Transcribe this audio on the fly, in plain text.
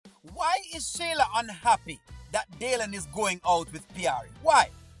Why is Shayla unhappy that Dalen is going out with Piari? Why?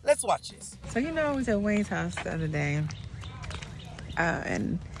 Let's watch this. So I was at Wayne's house the other day,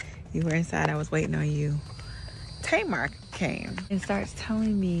 and you were inside. I was waiting on you. Tamar came and starts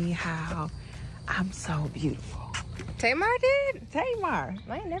telling me how I'm so beautiful. Tamar did? Tamar.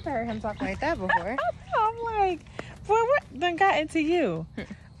 I ain't never heard him talk like that before. I'm like, boy, what done got into you?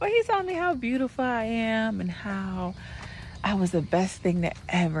 But he's telling me how beautiful I am and how I was the best thing that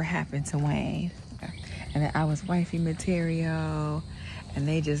ever happened to Wayne. And that I was wifey material, and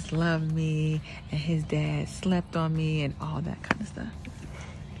they just loved me, and his dad slept on me, and all that kind of stuff.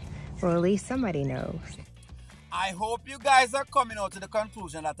 Well, at least somebody knows. I hope you guys are coming out to the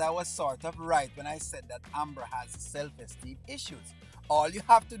conclusion that I was sort of right when I said that Amber has self-esteem issues. All you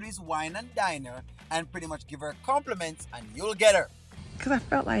have to do is wine and dine her and pretty much give her compliments and you'll get her. Because I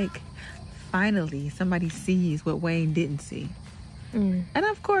felt like finally somebody sees what Wayne didn't see. And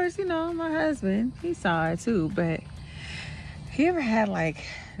of course, my husband, he saw it too. But you ever had like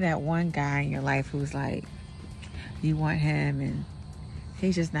that one guy in your life who's like, you want him and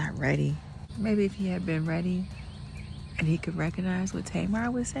he's just not ready? Maybe if he had been ready and he could recognize what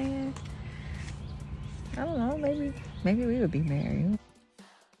Tamar was saying, I don't know, maybe we would be married.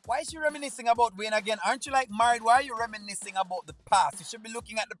 Why is she reminiscing about Wayne again? Aren't you like married? Why are you reminiscing about the past? You should be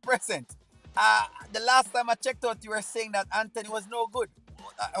looking at the present. The last time I checked out, you were saying that Anthony was no good.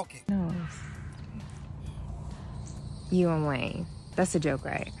 Okay. No. You and Wayne. That's a joke,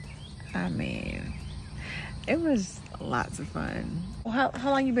 right? I mean, it was lots of fun. Well, how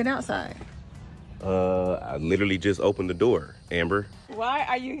long you been outside? I literally just opened the door, Amber. Why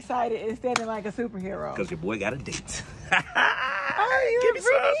are you excited and standing like a superhero? Because your boy got a date. Oh, Give me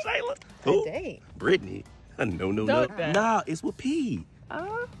some, Shayla. A date? Brittany. No. Nah, it's with P.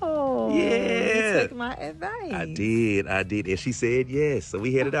 Oh. Yeah. You took my advice. I did. And she said yes. So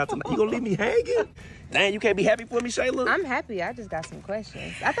we headed out tonight. You gonna leave me hanging? Dang, you can't be happy for me, Shayla? I'm happy. I just got some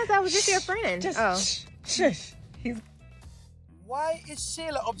questions. I thought that was just your friend. Shush. Why is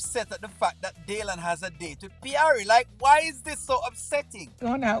Shayla upset at the fact that Dalen has a date with Piari? Like, why is this so upsetting?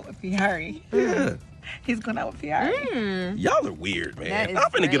 Going out with Piari. Yeah. He's going out with Piari. Y'all are weird, man. That I'm is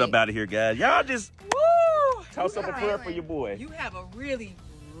finna get great. up out of here, guys. Y'all just Woo! toss up a prayer for your boy. You have a really,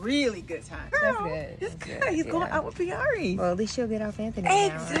 really good time. That's good. It's That's good. good. He's going Yeah. out with Piari. Well, at least she'll get off Anthony now,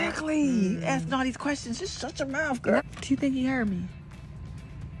 right? Exactly. Asking all these questions. Just shut your mouth, girl. Do you think he heard me?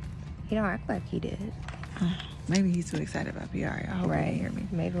 He don't act like he did. Maybe he's too excited about Piari. I hope he didn't hear me.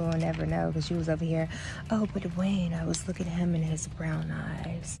 Maybe we'll never know because she was over here. Oh, but Wayne, I was looking at him in his brown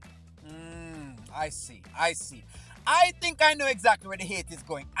eyes. I see. I think I know exactly where the hate is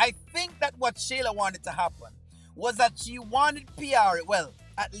going. I think that what Shayla wanted to happen was that she wanted Piari, well,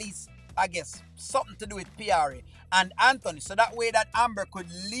 at least, I guess, something to do with Piari and Anthony. So that way that Amber could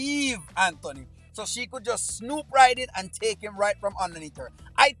leave Anthony. So she could just snoop right in and take him right from underneath her.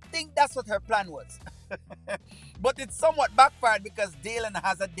 I think that's what her plan was. But it's somewhat backfired because Dalen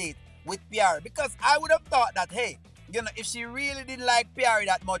has a date with Piari. Because I would have thought that, hey, if she really didn't like Piari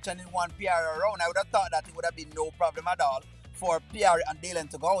that much and didn't want Piari around, I would have thought that it would have been no problem at all for Piari and Dalen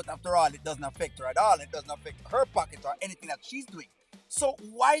to go out. After all, it doesn't affect her at all. It doesn't affect her pocket or anything that she's doing. So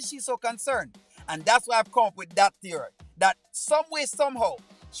why is she so concerned? And that's why I've come up with that theory. That some way, somehow,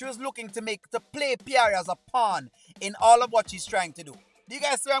 she was looking to play Piari as a pawn in all of what she's trying to do. Do you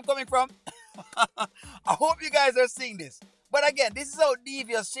guys see where I'm coming from? I hope you guys are seeing this. But again, this is how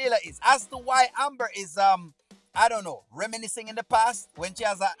devious Shayla is. As to why Amber is, I don't know, reminiscing in the past when she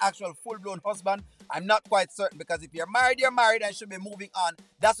has an actual full-blown husband, I'm not quite certain. Because if you're married and should be moving on.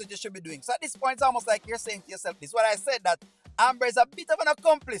 That's what you should be doing. So at this point, it's almost like you're saying to yourself, this is what I said, that Amber is a bit of an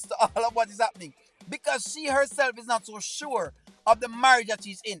accomplice to all of what is happening. Because she herself is not so sure of the marriage that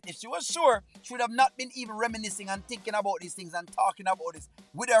she's in. If she was sure, she would have not been even reminiscing and thinking about these things and talking about this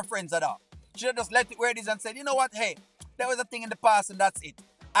with her friends at all. She would have just let it where it is and said, you know what, hey, there was a thing in the past and that's it.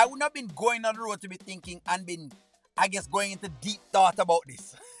 I would not have been going on the road to be thinking and been, I guess, going into deep thought about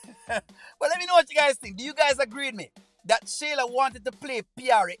this. But let me know what you guys think. Do you guys agree with me that Shayla wanted to play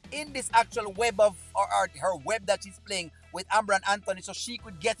Piari in this actual web of, or her web that she's playing with Amber and Anthony so she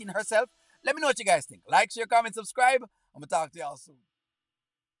could get in herself? Let me know what you guys think. Like, share, comment, subscribe. I'm going to talk to y'all soon.